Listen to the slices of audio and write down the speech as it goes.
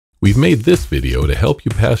We've made this video to help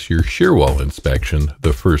you pass your shear wall inspection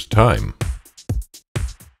the first time.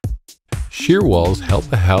 Shear walls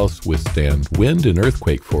help a house withstand wind and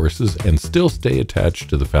earthquake forces and still stay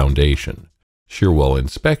attached to the foundation. Shear wall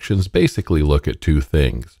inspections basically look at two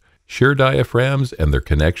things: shear diaphragms and their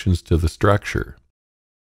connections to the structure.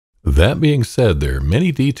 That being said, there are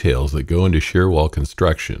many details that go into shear wall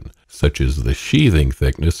construction, such as the sheathing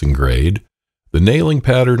thickness and grade, the nailing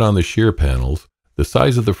pattern on the shear panels, the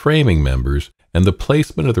size of the framing members, and the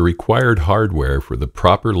placement of the required hardware for the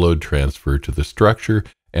proper load transfer to the structure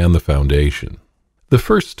and the foundation. The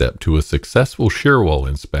first step to a successful shear wall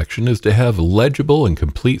inspection is to have a legible and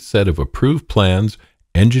complete set of approved plans,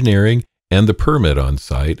 engineering, and the permit on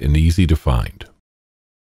site and easy to find.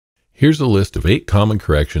 Here's a list of 8 common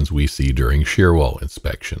corrections we see during shear wall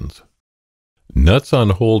inspections. Nuts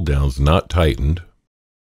on hold downs not tightened.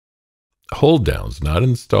 Hold downs not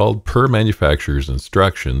installed per manufacturer's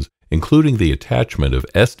instructions, including the attachment of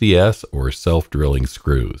SDS or self-drilling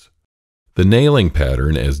screws. The nailing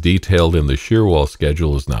pattern as detailed in the shear wall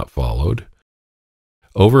schedule is not followed.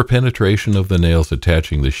 Over-penetration of the nails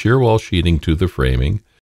attaching the shear wall sheeting to the framing.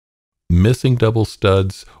 Missing double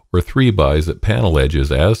studs or 3-bys at panel edges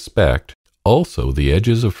as spec'd. Also, the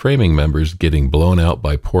edges of framing members getting blown out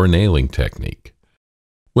by poor nailing technique.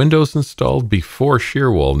 Windows installed before shear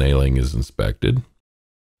wall nailing is inspected.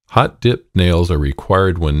 Hot dip nails are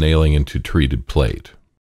required when nailing into treated plate.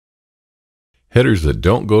 Headers that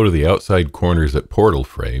don't go to the outside corners at portal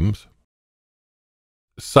frames.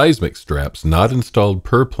 Seismic straps not installed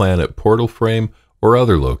per plan at portal frame or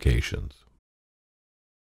other locations.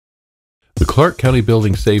 The Clark County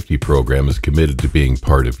Building Safety Program is committed to being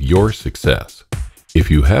part of your success. If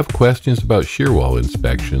you have questions about shear wall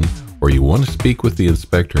inspections or you want to speak with the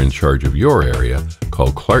inspector in charge of your area,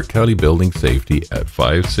 call Clark County Building Safety at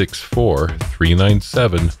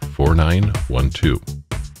 564-397-4912.